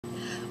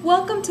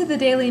Welcome to the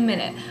Daily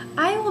Minute.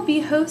 I will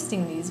be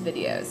hosting these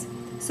videos.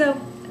 So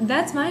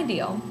that's my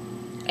deal.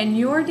 And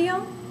your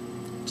deal?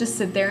 Just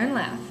sit there and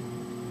laugh.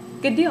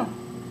 Good deal.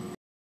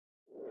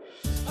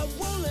 I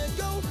won't let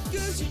go,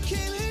 'cause you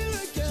Cailin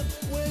again.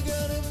 We're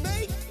gonna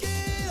make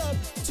it up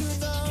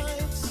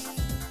tonight.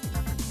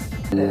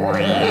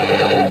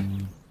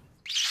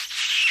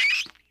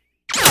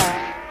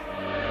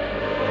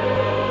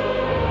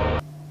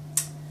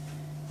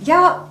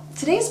 Yeah,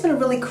 today's been a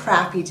really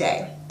crappy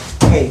day.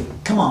 Hey,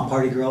 come on,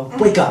 party girl.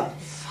 Wake up.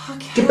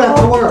 Fuck Get back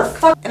to work.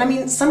 Fuck. And I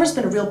mean, Summer's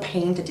been a real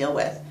pain to deal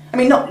with. I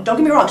mean, no, don't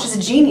get me wrong, she's a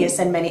genius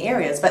in many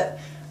areas, but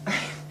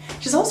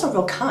she's also a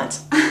real cunt.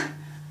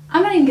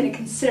 I'm not even gonna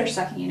consider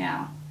sucking you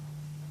now.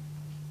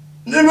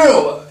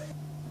 No.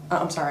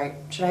 I'm sorry,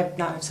 should I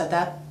not have said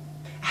that?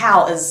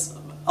 Hal is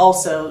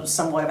also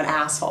somewhat of an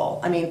asshole.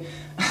 I mean,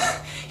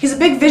 he's a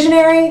big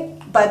visionary,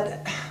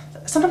 but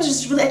sometimes I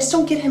just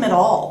don't get him at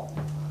all.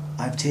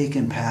 I've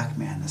taken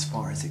Pac-Man as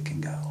far as it can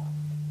go.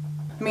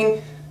 I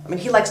mean,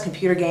 he likes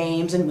computer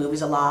games and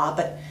movies a lot,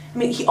 but I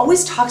mean, he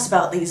always talks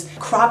about these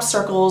crop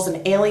circles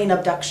and alien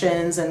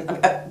abductions, and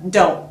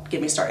don't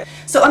get me started.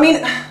 So I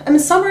mean,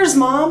 Summer's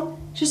mom,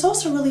 she's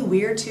also really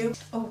weird too.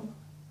 Oh,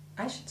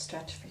 I should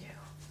stretch for you.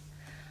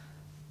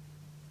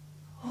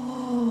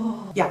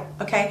 Oh, yeah,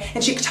 okay.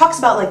 And she talks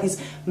about like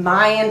these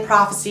Mayan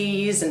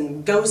prophecies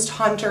and ghost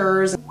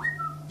hunters.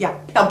 Yeah.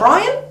 Now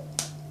Brian,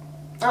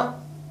 well,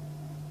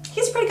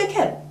 he's a pretty good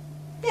kid.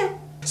 Yeah.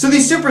 So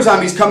these super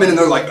zombies come in and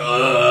they're like,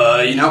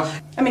 you know?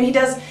 I mean, he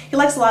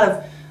likes a lot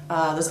of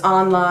those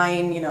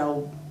online,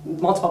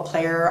 multiple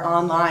player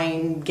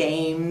online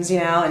games,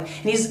 and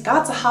he's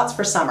got the hots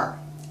for Summer.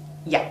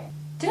 Yeah.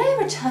 Did I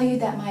ever tell you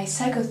that my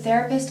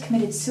psychotherapist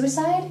committed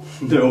suicide?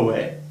 No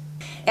way.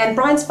 And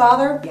Brian's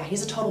father, yeah,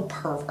 he's a total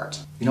pervert.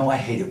 You know, I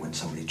hate it when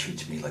somebody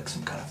treats me like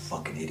some kind of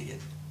fucking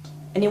idiot.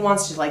 And he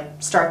wants to, like,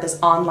 start this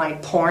online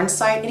porn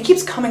site, and he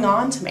keeps coming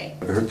on to me.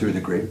 I heard through the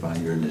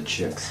grapevine you're into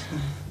chicks.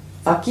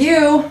 Fuck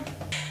you.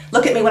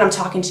 Look at me when I'm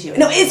talking to you.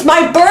 No, it's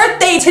my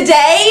birthday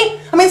today!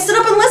 I mean, sit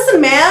up and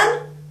listen,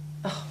 man!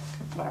 Ugh,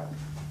 whatever.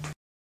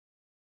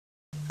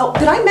 Oh,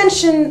 did I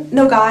mention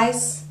no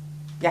guys?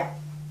 Yeah.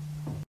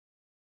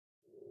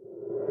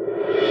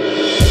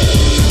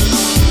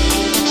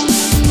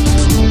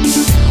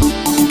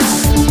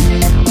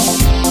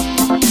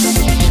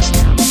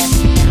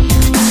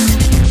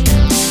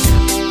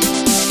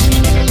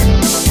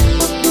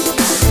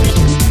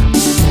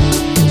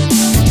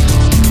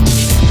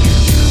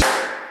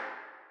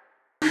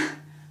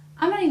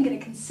 I'm not even gonna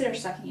consider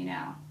sucking you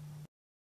now.